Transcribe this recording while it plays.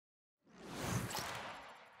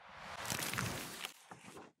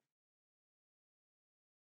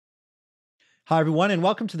Hi everyone and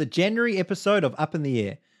welcome to the January episode of Up in the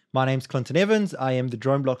Air. My name's Clinton Evans, I am the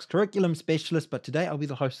DroneBlocks curriculum specialist, but today I'll be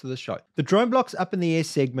the host of the show. The DroneBlocks Up in the Air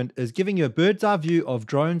segment is giving you a bird's eye view of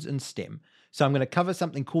drones in STEM. So I'm going to cover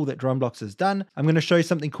something cool that DroneBlocks has done. I'm going to show you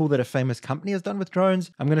something cool that a famous company has done with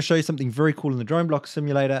drones. I'm going to show you something very cool in the DroneBlocks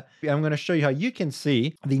simulator. I'm going to show you how you can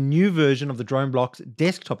see the new version of the DroneBlocks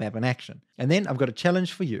desktop app in action. And then I've got a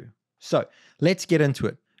challenge for you. So let's get into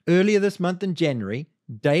it. Earlier this month in January,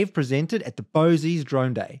 Dave presented at the BOCES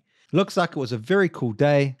Drone Day. Looks like it was a very cool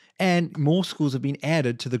day, and more schools have been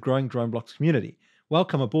added to the growing DroneBlocks community.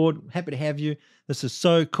 Welcome aboard. Happy to have you. This is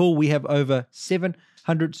so cool. We have over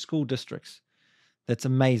 700 school districts. That's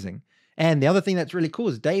amazing. And the other thing that's really cool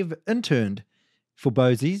is Dave interned for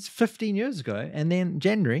BOCES 15 years ago, and then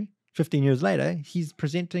January, 15 years later, he's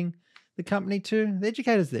presenting the company to the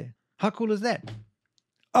educators there. How cool is that?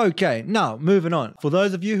 Okay, now moving on. For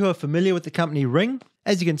those of you who are familiar with the company Ring,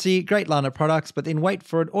 as you can see, great line of products, but then wait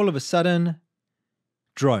for it, all of a sudden,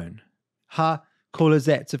 drone. How cool is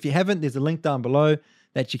that? So if you haven't, there's a link down below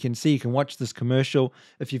that you can see. You can watch this commercial.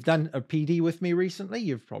 If you've done a PD with me recently,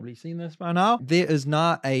 you've probably seen this by now. There is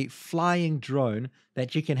now a flying drone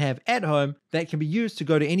that you can have at home that can be used to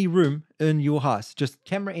go to any room in your house, just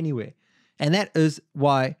camera anywhere. And that is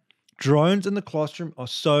why drones in the classroom are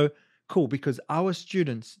so cool, because our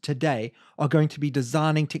students today are going to be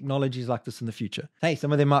designing technologies like this in the future. Hey,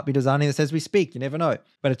 some of them might be designing this as we speak, you never know.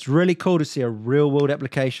 But it's really cool to see a real world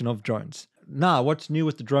application of drones. Now, what's new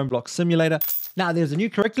with the DroneBlocks simulator? Now, there's a new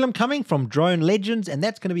curriculum coming from Drone Legends, and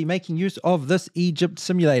that's going to be making use of this Egypt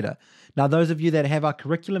simulator. Now, those of you that have our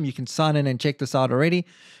curriculum, you can sign in and check this out already.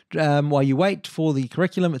 While you wait for the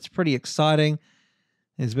curriculum, it's pretty exciting.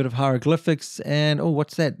 There's a bit of hieroglyphics, and oh,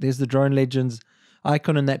 what's that? There's the Drone Legends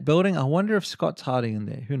icon in that building. I wonder if Scott's hiding in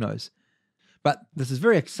there. Who knows? But this is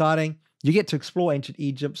very exciting. You get to explore ancient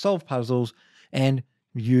Egypt, solve puzzles, and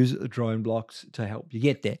use DroneBlocks to help you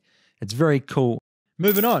get there. It's very cool.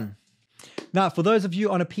 Moving on. Now, for those of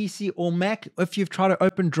you on a PC or Mac, if you've tried to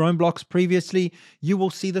open DroneBlocks previously, you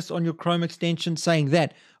will see this on your Chrome extension saying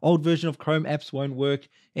that old version of Chrome apps won't work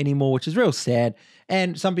anymore, which is real sad.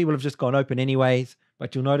 And some people have just gone open anyways,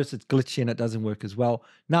 but you'll notice it's glitchy and it doesn't work as well.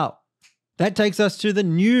 Now, that takes us to the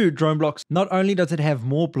new DroneBlocks. Not only does it have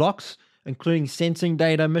more blocks, including sensing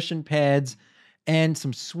data, mission pads, and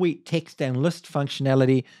some sweet text and list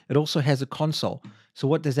functionality, it also has a console. So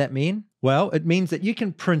what does that mean? Well, it means that you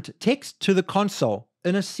can print text to the console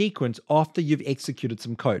in a sequence after you've executed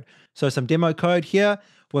some code. So some demo code here,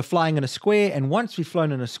 we're flying in a square, and once we've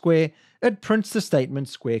flown in a square, it prints the statement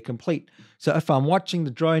square complete. So if I'm watching the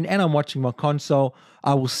drone and I'm watching my console,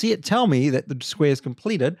 I will see it tell me that the square is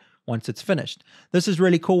completed once it's finished. This is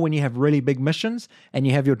really cool when you have really big missions and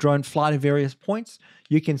you have your drone fly to various points.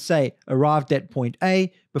 You can say arrived at point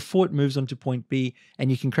A before it moves on to point B,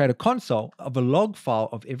 and you can create a console of a log file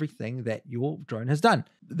of everything that your drone has done.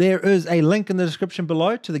 There is a link in the description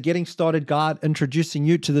below to the Getting Started guide introducing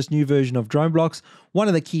you to this new version of DroneBlocks. One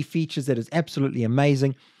of the key features that is absolutely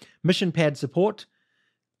amazing, mission pad support,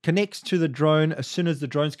 connects to the drone as soon as the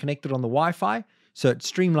drone's connected on the Wi-Fi. So it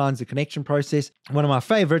streamlines the connection process. One of my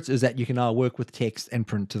favorites is that you can now work with text and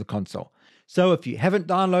print to the console. So if you haven't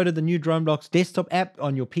downloaded the new DroneBlocks desktop app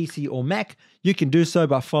on your PC or Mac, you can do so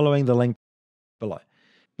by following the link below.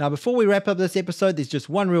 Now, before we wrap up this episode, there's just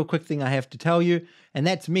one real quick thing I have to tell you, and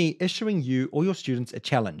that's me issuing you or your students a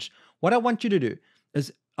challenge. What I want you to do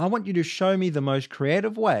is I want you to show me the most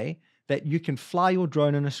creative way that you can fly your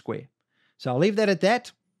drone in a square. So I'll leave that at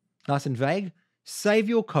that, nice and vague. Save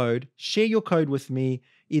your code, share your code with me,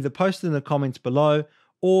 either post it in the comments below,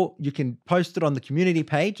 or you can post it on the community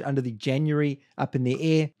page under the January Up in the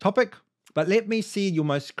Air topic. But let me see your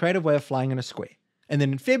most creative way of flying in a square. And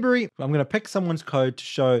then in February, I'm going to pick someone's code to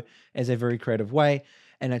show as a very creative way.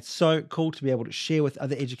 And it's so cool to be able to share with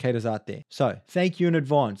other educators out there. So thank you in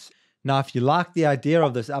advance. Now, if you like the idea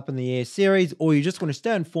of this Up in the Air series, or you just want to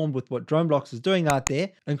stay informed with what DroneBlocks is doing out there,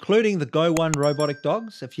 including the Go One robotic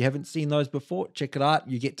dogs, if you haven't seen those before, check it out.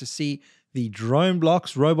 You get to see the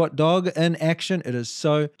DroneBlocks robot dog in action. It is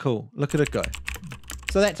so cool. Look at it go.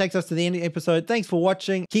 So that takes us to the end of the episode. Thanks for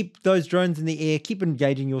watching. Keep those drones in the air, keep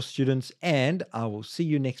engaging your students, and I will see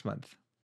you next month.